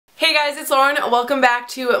Hey guys, it's Lauren. Welcome back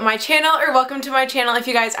to my channel, or welcome to my channel if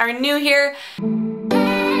you guys are new here.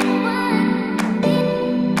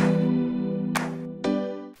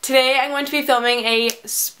 Today I'm going to be filming a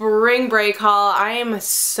spring break haul. I am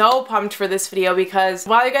so pumped for this video because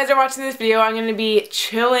while you guys are watching this video, I'm going to be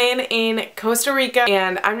chilling in Costa Rica,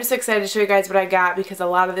 and I'm just excited to show you guys what I got because a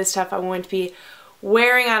lot of this stuff I'm going to be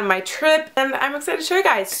wearing on my trip, and I'm excited to show you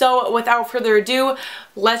guys. So without further ado,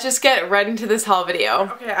 let's just get right into this haul video.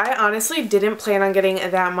 Okay, I honestly didn't plan on getting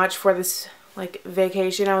that much for this like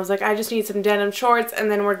vacation. I was like, I just need some denim shorts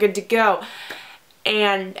and then we're good to go.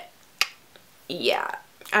 And yeah,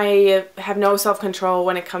 I have no self-control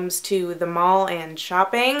when it comes to the mall and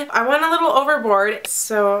shopping. I went a little overboard,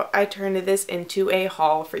 so I turned this into a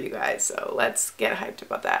haul for you guys. So let's get hyped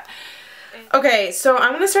about that. Okay, so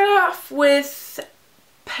I'm going to start off with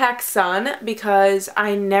Pacsun because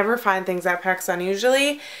I never find things at Pacsun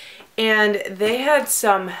usually, and they had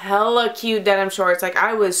some hella cute denim shorts. Like,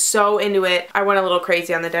 I was so into it. I went a little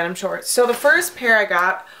crazy on the denim shorts. So the first pair I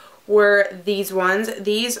got were these ones.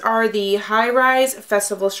 These are the high-rise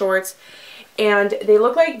festival shorts, and they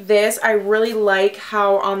look like this. I really like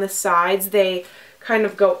how on the sides they kind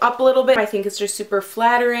of go up a little bit. I think it's just super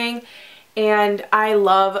flattering. And I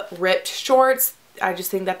love ripped shorts. I just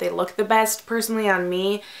think that they look the best personally on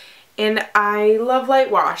me. And I love light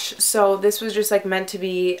wash. So this was just like meant to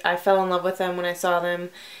be. I fell in love with them when I saw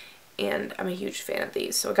them. And I'm a huge fan of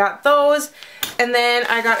these. So I got those. And then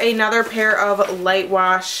I got another pair of light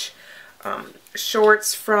wash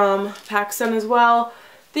shorts from Pacsun as well.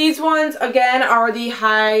 These ones, again, are the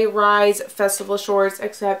high-rise festival shorts.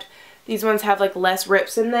 Except these ones have like less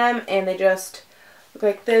rips in them. And they just look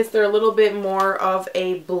like this. They're a little bit more of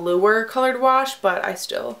a bluer colored wash, but I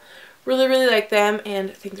still really like them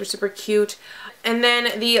and I think they're super cute. And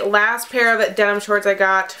then the last pair of denim shorts I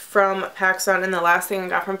got from Pacsun, and the last thing I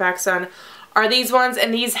got from Pacsun, are these ones,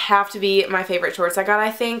 and these have to be my favorite shorts I got. I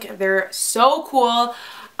think they're so cool.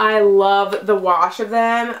 I love the wash of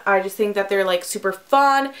them. I just think that they're like super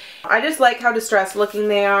fun. I just like how distressed looking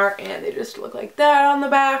they are, and they just look like that on the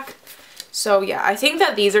back. So yeah, I think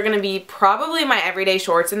that these are going to be probably my everyday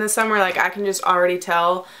shorts in the summer. Like, I can just already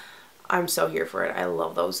tell I'm so here for it. I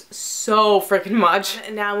love those so freaking much.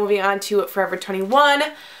 And now moving on to Forever 21.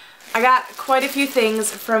 I got quite a few things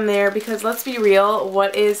from there because let's be real,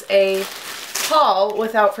 what is a haul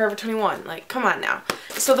without Forever 21? Like, come on now.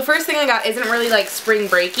 So the first thing I got isn't really like spring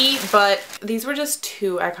breaky, but these were just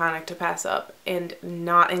too iconic to pass up and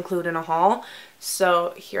not include in a haul.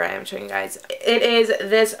 So here I am showing you guys. It is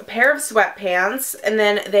this pair of sweatpants, and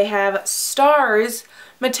then they have stars,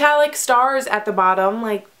 metallic stars at the bottom.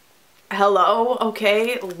 Like, hello,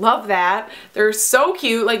 okay, love that. They're so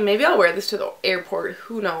cute. Like, maybe I'll wear this to the airport,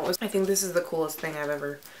 who knows. I think this is the coolest thing I've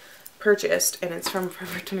ever purchased, and it's from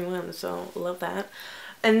Forever 21, so love that.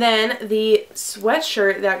 And then the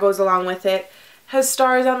sweatshirt that goes along with it has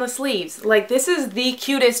stars on the sleeves. Like, this is the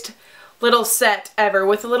cutest little set ever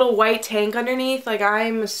with a little white tank underneath. Like,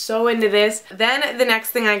 I'm so into this. Then the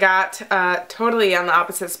next thing I got, totally on the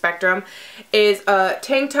opposite spectrum, is a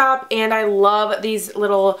tank top, and I love these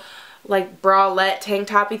little like bralette tank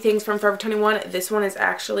toppy things from Forever 21. This one is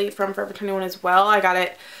actually from Forever 21 as well. I got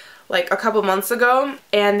it like a couple months ago,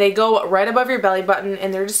 and they go right above your belly button,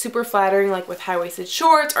 and they're just super flattering, like with high-waisted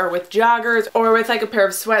shorts or with joggers or with like a pair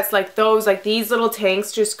of sweats. Like those, like these little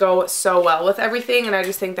tanks just go so well with everything, and I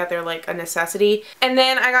just think that they're like a necessity. And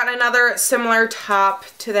then I got another similar top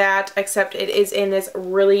to that, except it is in this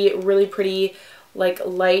really pretty like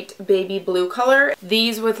light baby blue color.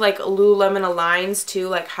 These with like Lululemon aligns too,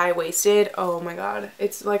 like high-waisted. Oh my god,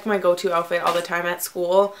 it's like my go-to outfit all the time at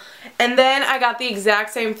school. And then I got the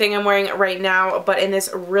exact same thing I'm wearing right now, but in this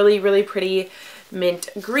really pretty mint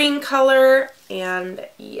green color. And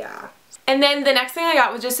yeah. And then the next thing I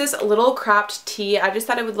got was just this little cropped tee. I just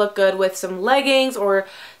thought it would look good with some leggings or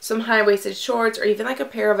some high-waisted shorts, or even like a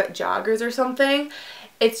pair of joggers or something.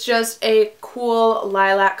 It's just a cool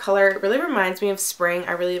lilac color. It really reminds me of spring.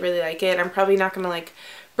 I really like it. I'm probably not going to like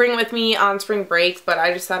bring it with me on spring breaks, but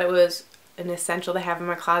I just thought it was an essential to have in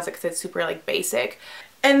my closet because it's super like basic.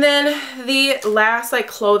 And then the last like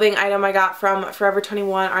clothing item I got from Forever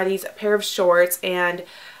 21 are these pair of shorts, and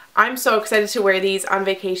I'm so excited to wear these on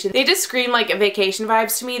vacation. They just scream like vacation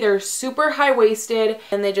vibes to me. They're super high-waisted,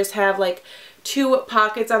 and they just have like 2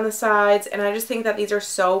 pockets on the sides, and I just think that these are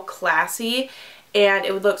so classy. And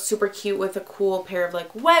it would look super cute with a cool pair of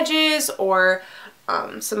like wedges or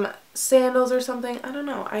some sandals or something. I don't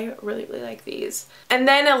know. I really, really like these. And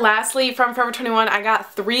then lastly, from Forever 21, I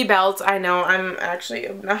got 3 belts. I know I'm actually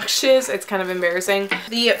obnoxious. It's kind of embarrassing.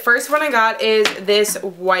 The first one I got is this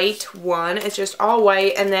white one. It's just all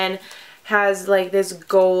white and then has like this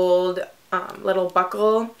gold little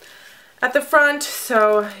buckle at the front.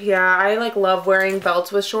 So yeah, I like love wearing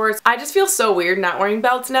belts with shorts. I just feel so weird not wearing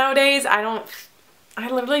belts nowadays. I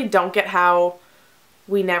literally don't get how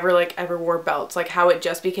we never like ever wore belts, like how it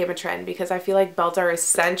just became a trend, because I feel like belts are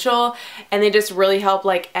essential and they just really help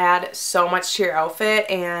like add so much to your outfit,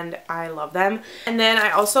 and I love them. And then I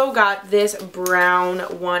also got this brown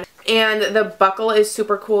one, and the buckle is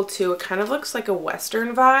super cool too. It kind of looks like a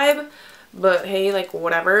Western vibe, but hey, like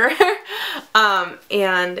whatever.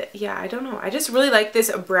 And yeah, I don't know, I just really like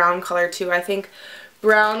this brown color too. I think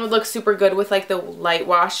brown would look super good with like the light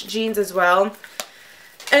wash jeans as well.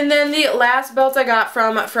 And then the last belt I got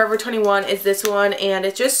from Forever 21 is this one, and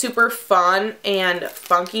it's just super fun and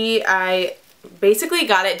funky. I basically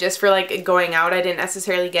got it just for like going out. I didn't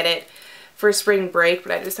necessarily get it for spring break,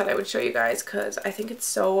 but I just thought I would show you guys because I think it's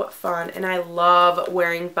so fun, and I love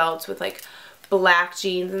wearing belts with like black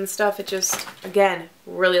jeans and stuff. It just, again,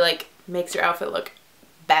 really like makes your outfit look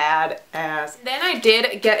badass. Then I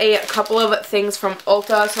did get a couple of things from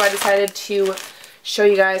Ulta, so I decided to show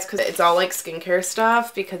you guys because it's all like skincare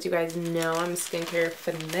stuff, because you guys know I'm a skincare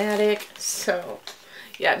fanatic. So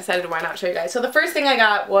yeah, I decided why not show you guys. So the first thing I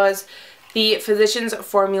got was the Physicians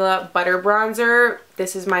Formula Butter Bronzer.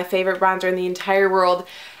 This is my favorite bronzer in the entire world,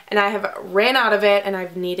 and I have ran out of it and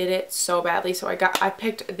I've needed it so badly. So I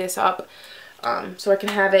picked this up so I can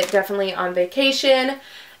have it definitely on vacation.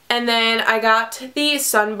 And then I got the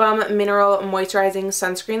Sun Bum Mineral Moisturizing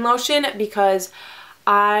Sunscreen Lotion because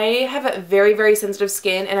I have a very, very sensitive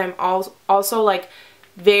skin, and I'm also like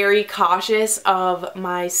very cautious of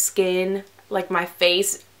my skin, like my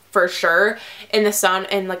face for sure, in the sun,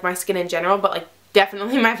 and like my skin in general, but like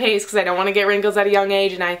definitely my face, because I don't want to get wrinkles at a young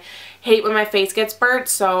age and I hate when my face gets burnt.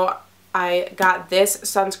 So I got this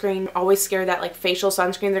sunscreen. I'm always scared that like facial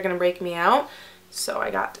sunscreens are going to break me out. So I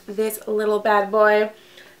got this little bad boy.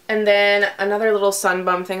 And then another little Sun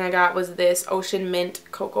Bum thing I got was this Ocean Mint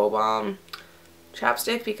Cocoa Balm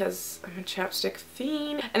chapstick, because I'm a chapstick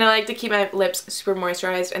fiend and I like to keep my lips super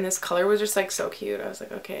moisturized, and this color was just like so cute. I was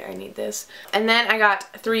like, okay, I need this. And then I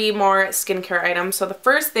got 3 more skincare items. So the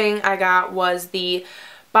first thing I got was the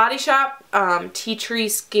Body Shop Tea Tree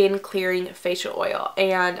Skin Clearing Facial Oil,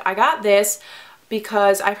 and I got this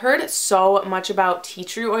because I've heard so much about tea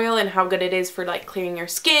tree oil and how good it is for like clearing your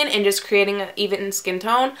skin and just creating an even skin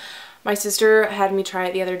tone. My sister had me try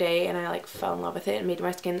it the other day and I like fell in love with it and made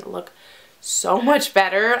my skin look so much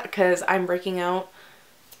better because I'm breaking out.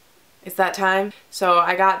 It's that time. So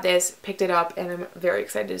I got this, picked it up, and I'm very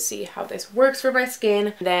excited to see how this works for my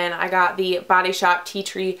skin. Then I got the Body Shop Tea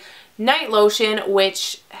Tree Night Lotion,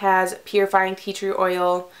 which has purifying tea tree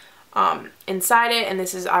oil inside it, and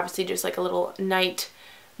this is obviously just like a little night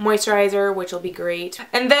moisturizer, which will be great.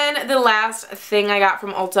 And then the last thing I got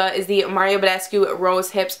from Ulta is the Mario Badescu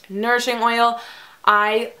Rose Hips Nourishing Oil.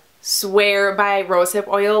 I swear by rosehip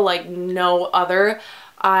oil like no other.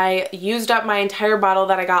 I used up my entire bottle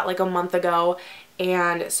that I got like a month ago,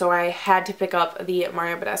 and so I had to pick up the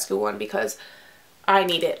Mario Badescu one because I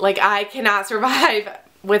need it. Like, I cannot survive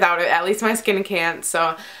without it. At least my skin can't,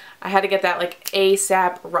 so I had to get that like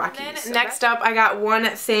ASAP Rocky. And then next up I got one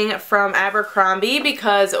thing from Abercrombie,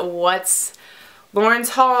 because what's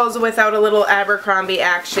Lawrence Halls without a little Abercrombie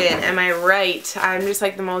action? Am I right? I'm just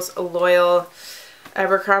like the most loyal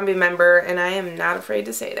Abercrombie member, and I am not afraid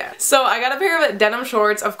to say that. So I got a pair of denim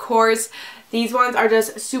shorts. Of course, these ones are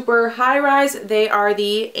just super high-rise. They are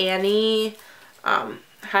the Annie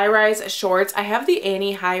high-rise shorts. I have the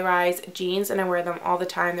Annie high-rise jeans and I wear them all the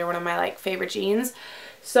time. They're one of my like favorite jeans.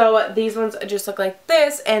 So these ones just look like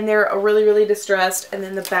this, and they're really, really distressed, and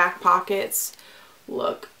then the back pockets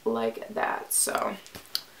look like that. So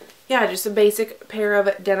yeah, just a basic pair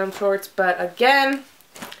of denim shorts, but again,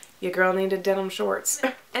 your girl needed denim shorts.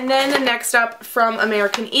 And then next up from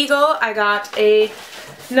American Eagle, I got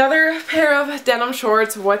another pair of denim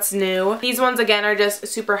shorts. What's new? These ones again are just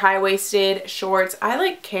super high-waisted shorts. I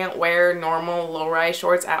like can't wear normal low-rise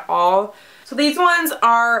shorts at all. So these ones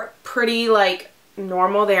are pretty like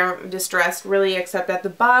normal. They aren't distressed really except at the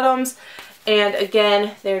bottoms. And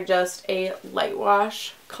again, they're just a light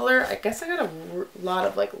wash color. I guess I got a lot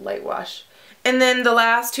of like light wash. And then the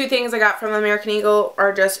last 2 things I got from American Eagle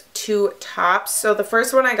are just 2 tops. So the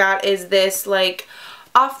first one I got is this like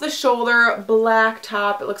off the shoulder black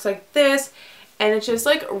top. It looks like this. and it's just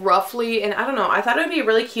like roughly, and I don't know, I thought it would be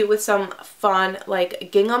really cute with some fun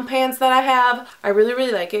like gingham pants that I have. I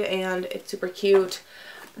really like it, and it's super cute.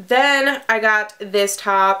 Then I got this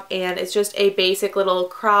top, and it's just a basic little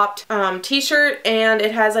cropped t-shirt, and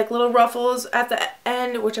it has like little ruffles at the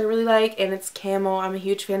end, which I really like, and it's camo. I'm a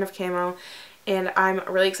huge fan of camo, and I'm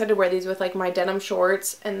really excited to wear these with like my denim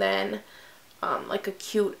shorts, and then like a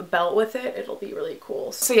cute belt with it. It'll be really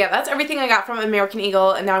cool. So yeah, that's everything I got from American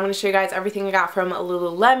Eagle, and now I'm going to show you guys everything I got from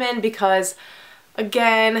Lululemon, because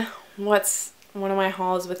again, what's one of my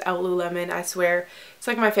hauls without Lululemon? I swear, it's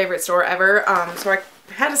like my favorite store ever. So I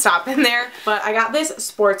had to stop in there. But I got this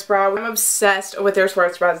sports bra. I'm obsessed with their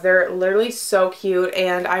sports bras. They're literally so cute,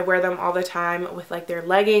 and I wear them all the time with like their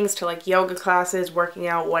leggings to like yoga classes, working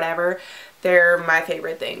out, whatever. They're my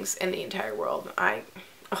favorite things in the entire world. I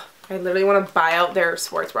literally want to buy out their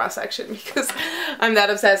sports bra section because I'm that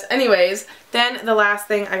obsessed. Anyways, then the last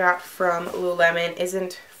thing I got from Lululemon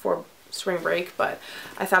isn't for spring break, but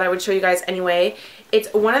I thought I would show you guys anyway.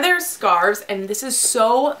 It's one of their scarves, and this is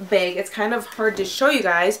so big, it's kind of hard to show you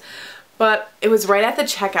guys, but it was right at the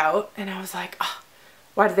checkout, and I was like, oh,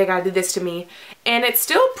 why did they gotta do this to me? And it's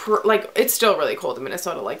still it's still really cold in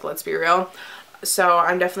Minnesota, like, let's be real. So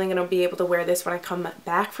I'm definitely going to be able to wear this when I come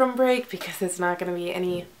back from break, because it's not going to be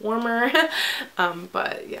any warmer.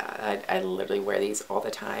 But yeah, I literally wear these all the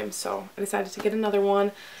time, so I decided to get another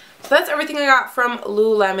one. So that's everything I got from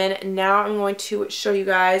Lululemon. Now I'm going to show you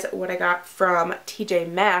guys what I got from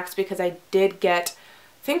TJ Maxx, because I did get,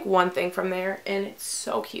 I think, one thing from there, and it's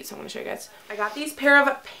so cute, so I'm going to show you guys. I got these pair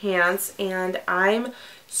of pants, and I'm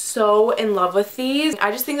so in love with these. I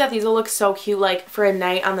just think that these will look so cute like for a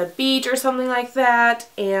night on the beach or something like that,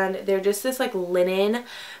 and they're just this like linen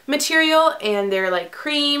material, and they're like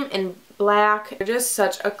cream and black. They're just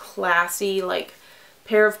such a classy like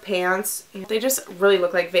pair of pants. They just really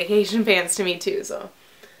look like vacation pants to me too, so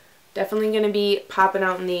definitely gonna be popping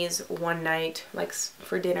out in these one night, like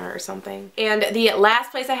for dinner or something. And the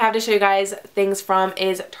last place I have to show you guys things from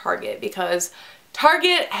is Target, because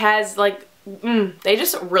Target has like they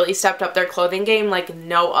just really stepped up their clothing game like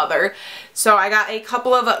no other. So I got a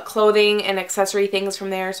couple of clothing and accessory things from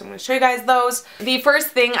there, so I'm going to show you guys those. The first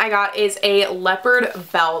thing I got is a leopard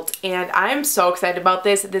belt, and I'm so excited about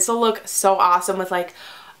this. This will look so awesome with like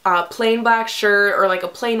a plain black shirt or like a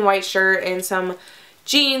plain white shirt and some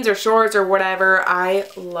jeans or shorts or whatever. I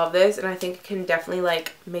love this, and I think it can definitely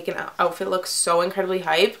like make an outfit look so incredibly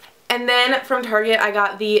hype. And then from Target I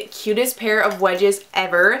got the cutest pair of wedges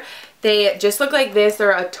ever. They just look like this. They're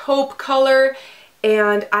a taupe color,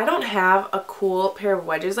 and I don't have a cool pair of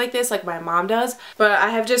wedges like this like my mom does, but I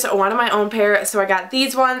have just one of my own pair, so I got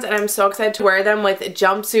these ones, and I'm so excited to wear them with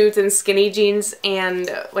jumpsuits and skinny jeans and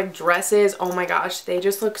like dresses. Oh my gosh, they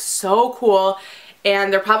just look so cool,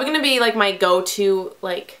 and they're probably going to be like my go-to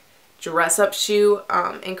like dress up shoe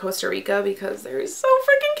in Costa Rica, because they're so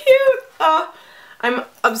freaking cute. I'm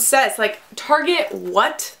obsessed. Like, Target,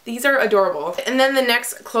 what? These are adorable. And then the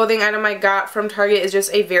next clothing item I got from Target is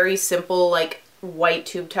just a very simple, like, white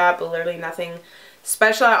tube top. Literally nothing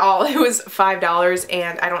special at all. It was $5,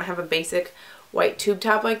 and I don't have a basic white tube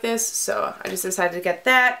top like this, so I just decided to get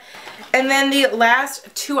that. And then the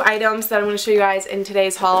last two items that I'm going to show you guys in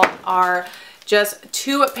today's haul are just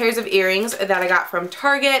two pairs of earrings that I got from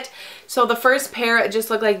Target. So the first pair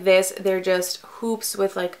just look like this. They're just hoops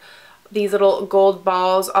with, like, these little gold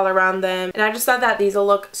balls all around them, and I just thought that these will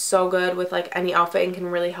look so good with like any outfit and can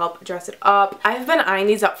really help dress it up. I've been eyeing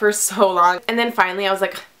these up for so long, and then finally I was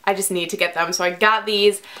like, I just need to get them, so I got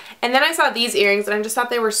these. And then I saw these earrings, and I just thought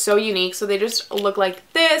they were so unique. So they just look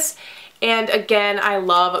like this, and again, I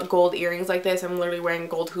love gold earrings like this. I'm literally wearing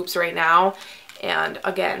gold hoops right now, and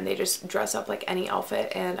again, they just dress up like any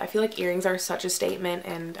outfit, and I feel like earrings are such a statement,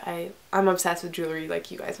 and I'm obsessed with jewelry,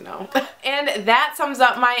 like you guys know. And that sums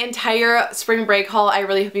up my entire spring break haul. I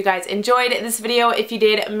really hope you guys enjoyed this video. If you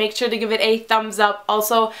did, make sure to give it a thumbs up.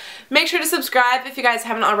 Also, make sure to subscribe if you guys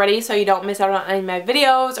haven't already, so you don't miss out on any of my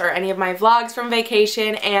videos or any of my vlogs from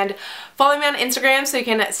vacation, and follow me on Instagram so you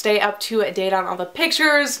can stay up to date on all the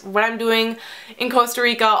pictures, what I'm doing in Costa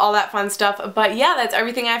Rica, all that fun stuff. But yeah, that's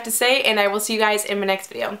everything I have to say, and I will see you guys in my next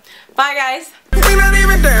video. Bye guys!